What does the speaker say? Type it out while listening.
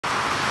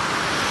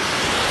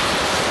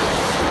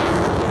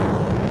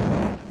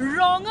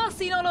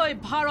চীনলৈ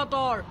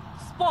ভাৰতৰ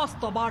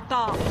স্পষ্ট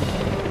বাৰ্তা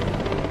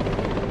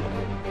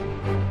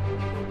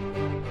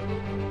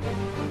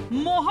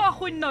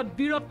মহাশূন্যত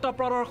বীৰত্ব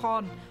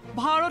প্ৰদৰ্শন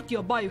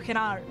ভাৰতীয়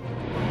বায়ুসেনাৰ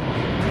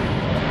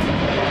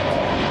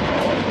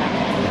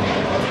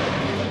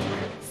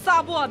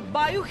চাবুৱাত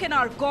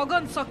বায়ুসেনাৰ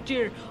গগন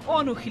শক্তিৰ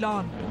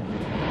অনুশীলন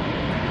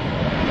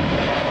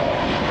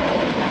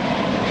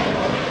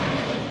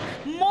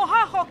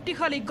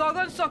মহাশক্তিশালী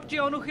গগন শক্তি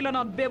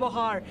অনুশীলনত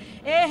ব্যৱহাৰ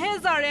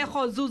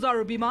 1100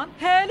 যুঁজাৰু বিমান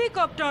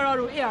হেলিকপ্টাৰ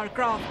আৰু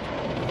এয়াৰক্ৰাফ্ট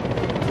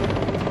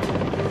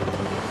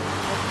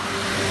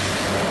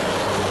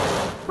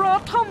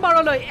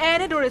প্ৰথমবাৰলৈ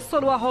এনেদৰে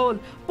চলোৱা হ'ল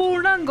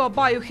পূৰ্ণাংগ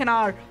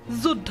বায়ুসেনাৰ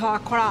যুদ্ধ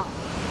আখৰা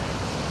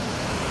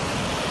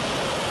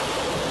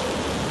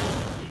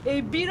এই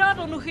বিৰাট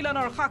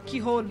অনুশীলনৰ সাক্ষী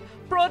হ'ল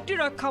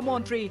প্ৰতিৰক্ষা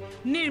মন্ত্ৰী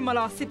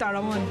নিৰ্মলা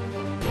সীতাৰমণ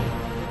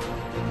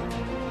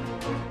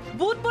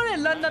বুধবাৰে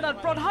লণ্ডনত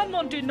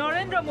প্ৰধানমন্ত্ৰী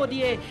নৰেন্দ্ৰ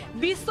মোদীয়ে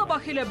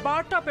বিশ্ববাসীলৈ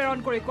বাৰ্তা প্ৰেৰণ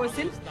কৰি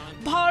কৈছিল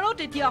ভাৰত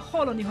এতিয়া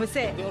সলনি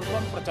হৈছে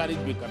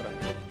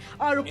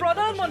আৰু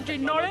প্ৰধানমন্ত্ৰী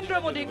নৰেন্দ্ৰ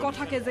মোদীৰ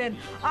কথাকে যেন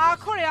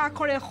আখৰে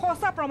আখৰে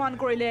সঁচা প্ৰমাণ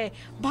কৰিলে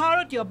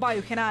ভাৰতীয়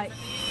বায়ুসেনাই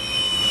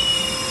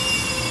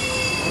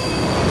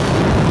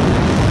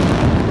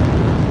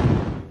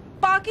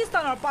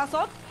পাকিস্তানৰ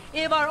পাছত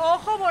এবাৰ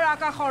অসমৰ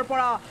আকাশৰ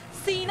পৰা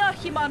চীনা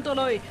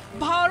সীমান্তলৈ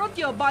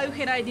ভাৰতীয়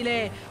বায়ুসেনাই দিলে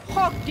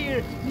শক্তিৰ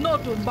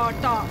নতুন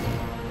বাৰ্তা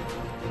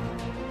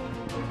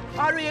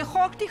আৰু এই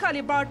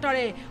শক্তিশালী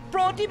বাৰ্তাৰে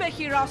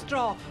প্ৰতিবেশী ৰাষ্ট্ৰ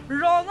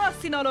ৰঙা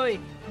চীনলৈ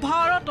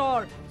ভাৰতৰ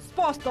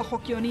স্পষ্ট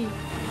সকিয়নি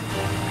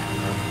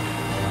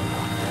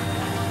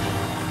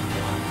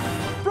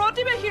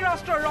প্ৰতিবেশী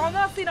ৰাষ্ট্ৰ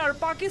ৰঙা চীন আৰু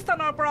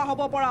পাকিস্তানৰ পৰা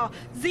হ'ব পৰা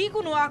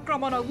যিকোনো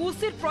আক্ৰমণক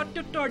উচিত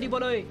প্ৰত্যুত্তৰ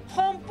দিবলৈ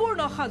সম্পূৰ্ণ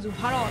সাজু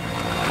ভাৰত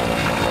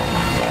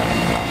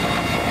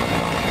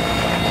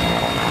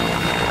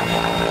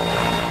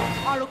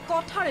আৰু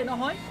কথাৰে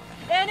নহয়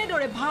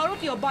এনেদৰে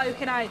ভাৰতীয়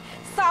বায়ুসেনাই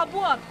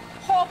চাবুৱাত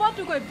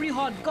সবাতোকৈ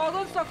বৃহৎ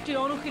গগন শক্তিৰ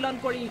অনুশীলন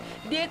কৰি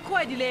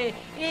দেখুৱাই দিলে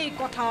এই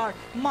কথাৰ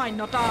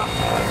মান্যতা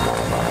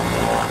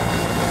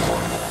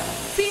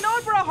চীনৰ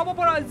পৰা হ'ব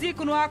পৰা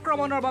যিকোনো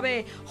আক্ৰমণৰ বাবে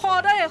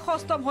সদায়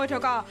সষ্টম হৈ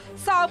থকা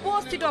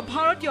চাবুৱাস্থিত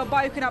ভাৰতীয়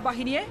বায়ুসেনা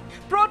বাহিনীয়ে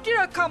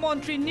প্ৰতিৰক্ষা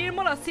মন্ত্ৰী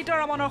নিৰ্মলা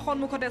সীতাৰমণৰ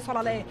সন্মুখতে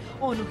চলালে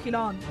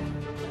অনুশীলন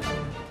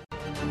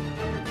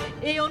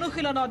এই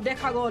অনুশীলনত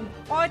দেখা গ'ল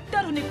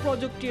অত্যাধুনিক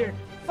প্ৰযুক্তিৰ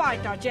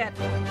ফাইটাৰ জেট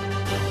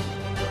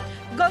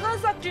গগন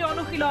শক্তিৰ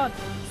অনুশীলন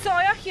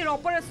 86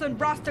 অপাৰেশ্যন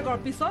ব্ৰাষ্টেকৰ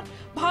পিছত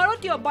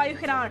ভাৰতীয়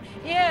বায়ুসেনাৰ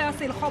এয়াই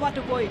আছিল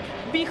সবাতোকৈ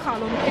বিশাল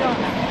অনুশীলন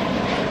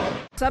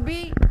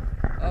सभी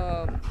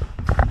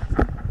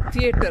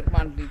थिएटर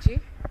मान लीजिए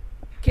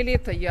के लिए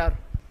तैयार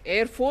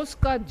एयरफोर्स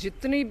का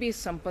जितनी भी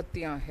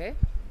संपत्तियां हैं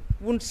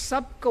उन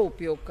सब का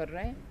उपयोग कर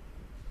रहे हैं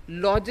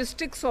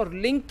लॉजिस्टिक्स और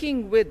लिंकिंग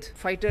विद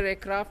फाइटर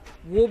एयरक्राफ्ट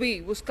वो भी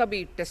उसका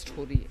भी टेस्ट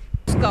हो रही है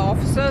उसका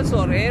ऑफिसर्स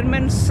और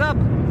एयरमैन सब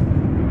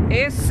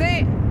ऐसे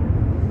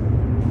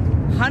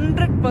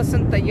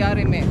 100%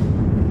 तैयारी में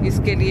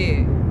इसके लिए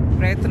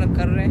प्रयत्न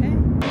कर रहे हैं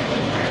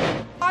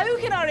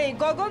বায়ুসেনাৰে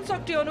গগন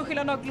শক্তি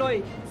অনুশীলনক লৈ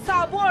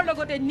চাবুৱাৰ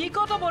লগতে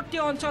নিকটৱৰ্তী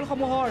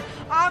অঞ্চলসমূহৰ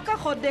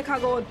আকাশত দেখা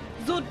গ'ল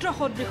যুদ্ধ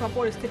সদৃশ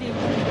পৰিস্থিতি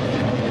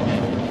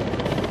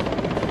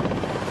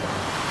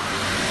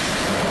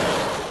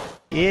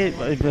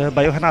এই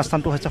বায়ুসেনা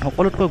স্থানটো হৈছে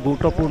সকলোতকৈ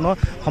গুৰুত্বপূৰ্ণ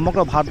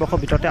সমগ্ৰ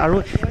ভাৰতবৰ্ষৰ ভিতৰতে আৰু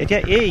এতিয়া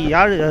এই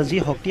ইয়াৰ যি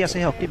শক্তি আছে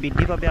সেই শক্তি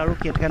বৃদ্ধিৰ বাবে আৰু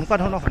কেনেকুৱা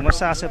ধৰণৰ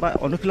সমস্যা আছে বা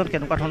অনুশীলন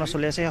কেনেকুৱা ধৰণৰ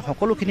চলি আছে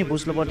সকলোখিনি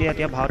বুজ ল'ব দিয়ে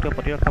এতিয়া ভাৰতীয়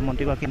প্ৰতিৰক্ষা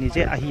মন্ত্ৰীগৰাকী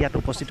নিজে আহি ইয়াত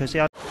উপস্থিত হৈছে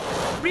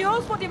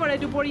বৃহস্পতিবাৰে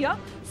দুপৰীয়া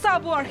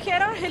চাবুৱাৰ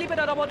সেনাৰ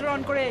হেলিপেডত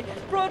অৱতৰণ কৰে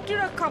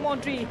প্ৰতিৰক্ষা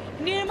মন্ত্ৰী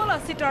নিৰ্মলা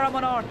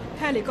সীতাৰমণৰ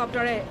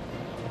হেলিকপ্টাৰে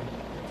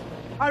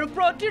আৰু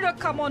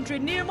প্ৰতিৰক্ষা মন্ত্ৰী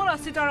নিৰ্মলা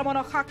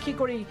সীতাৰমণক সাক্ষী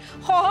কৰি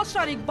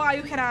সহস্ৰাধিক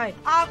বায়ুসেনাই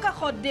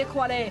আকাশত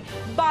দেখুৱালে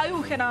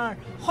বায়ুসেনাৰ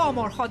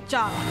সমৰ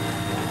সজ্জা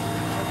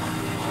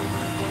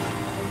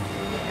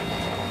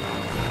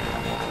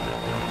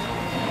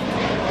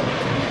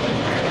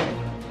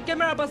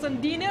কেমেৰা পাৰ্চন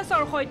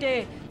দিনেশৰ সৈতে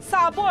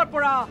চাবুৱাৰ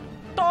পৰা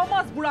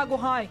Thomas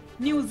Burhagohain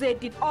news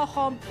 18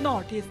 Assam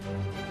north east